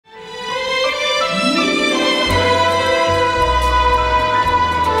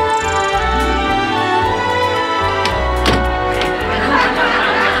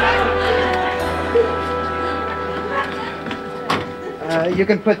you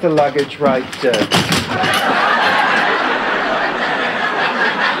can put the luggage right...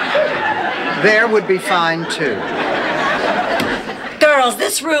 There would be fine, too. Girls,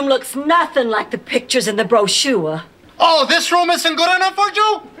 this room looks nothing like the pictures in the brochure. Oh, this room isn't good enough for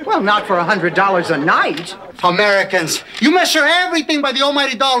you? Well, not for $100 a night. Americans, you measure everything by the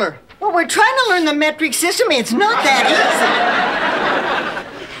almighty dollar. Well, we're trying to learn the metric system. It's not that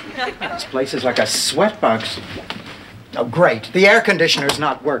easy. This place is like a sweatbox. Oh, great. The air conditioner's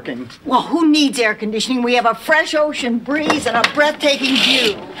not working. Well, who needs air conditioning? We have a fresh ocean breeze and a breathtaking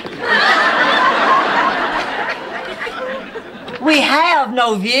view. We have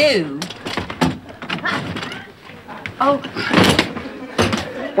no view. Oh.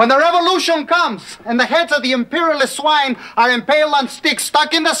 When the revolution comes and the heads of the imperialist swine are impaled on sticks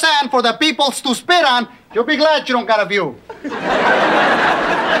stuck in the sand for the peoples to spit on, you'll be glad you don't got a view.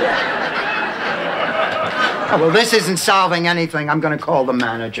 Oh, well, this isn't solving anything. I'm going to call the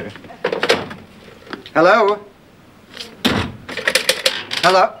manager. Hello?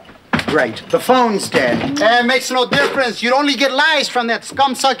 Hello? Great. The phone's dead. It makes no difference. You'd only get lies from that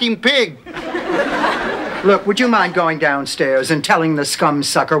scum-sucking pig. Look, would you mind going downstairs and telling the scum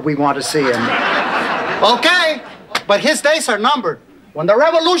sucker we want to see him? Okay, but his days are numbered. When the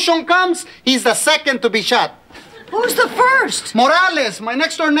revolution comes, he's the second to be shot. Who's the first? Morales, my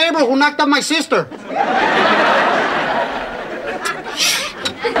next-door neighbor who knocked up my sister.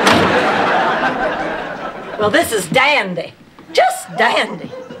 Well, this is dandy. Just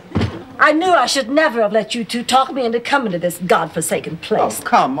dandy. I knew I should never have let you two talk me into coming to this godforsaken place. Oh,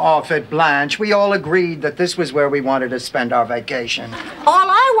 come off it, Blanche. We all agreed that this was where we wanted to spend our vacation. All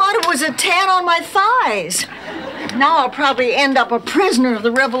I wanted was a tan on my thighs. Now I'll probably end up a prisoner of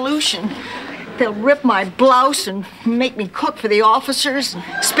the revolution. They'll rip my blouse and make me cook for the officers, and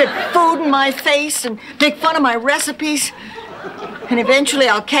spit food in my face and make fun of my recipes. And eventually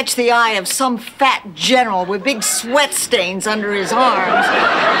I'll catch the eye of some fat general with big sweat stains under his arms.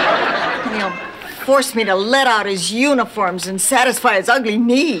 And he'll force me to let out his uniforms and satisfy his ugly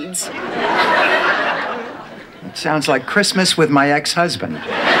needs. It sounds like Christmas with my ex-husband.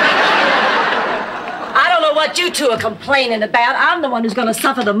 I don't know what you two are complaining about. I'm the one who's going to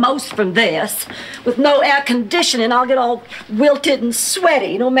suffer the most from this. With no air conditioning, I'll get all wilted and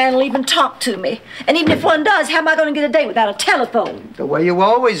sweaty. No man will even talk to me. And even if one does, how am I going to get a date without a telephone? The way you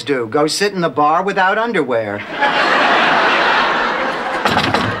always do. Go sit in the bar without underwear.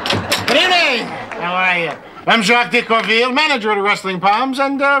 Good evening. How are you? I'm Jacques de Corville, manager of the Wrestling Palms,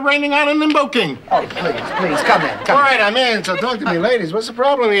 and reigning on in Limbo King. Oh, please, come in. All right, I'm in, so talk to me, ladies. What's the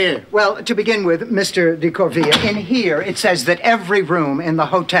problem here? Well, to begin with, Mr. de Corville, in here it says that every room in the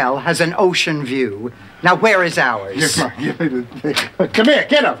hotel has an ocean view. Now, where is ours? Come here,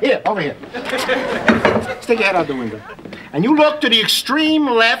 get up. Here, over here. Stick your head out the window. And you look to the extreme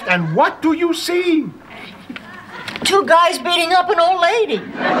left, and what do you see? Two guys beating up an old lady.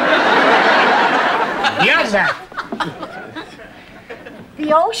 Yes, that.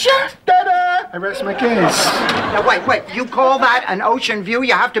 The ocean? Ta-da! I rest my case. Now, wait. You call that an ocean view?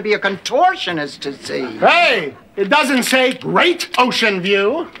 You have to be a contortionist to see. Hey, it doesn't say great ocean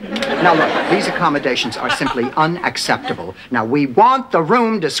view. Now, look, these accommodations are simply unacceptable. Now, we want the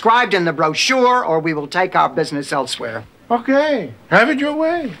room described in the brochure, or we will take our business elsewhere. Okay, have it your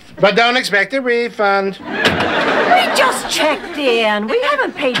way. But don't expect a refund. We just checked in. We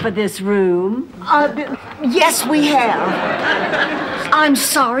haven't paid for this room. Yes, we have. I'm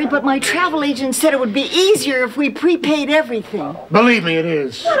sorry, but my travel agent said it would be easier if we prepaid everything. Believe me, it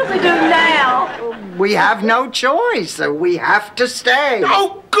is. What do we do now? We have no choice, so we have to stay.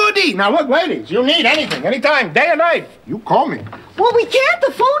 Oh, goody! Now, look, ladies, you need anything, anytime, day or night, you call me. Well, we can't.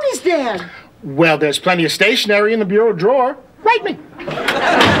 The phone is dead. Well, there's plenty of stationery in the bureau drawer. Write me.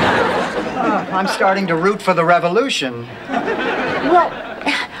 I'm starting to root for the revolution. Well,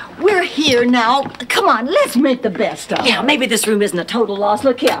 we're here now. Come on, let's make the best of it. Yeah, maybe this room isn't a total loss.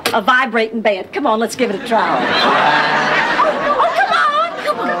 Look here, a vibrating bed. Come on, let's give it a try.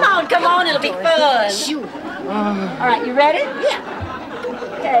 Come on, it'll be fun. Shoot. All right, you ready? Yeah.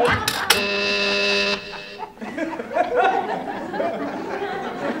 Okay.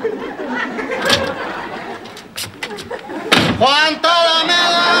 ¿Cuánto?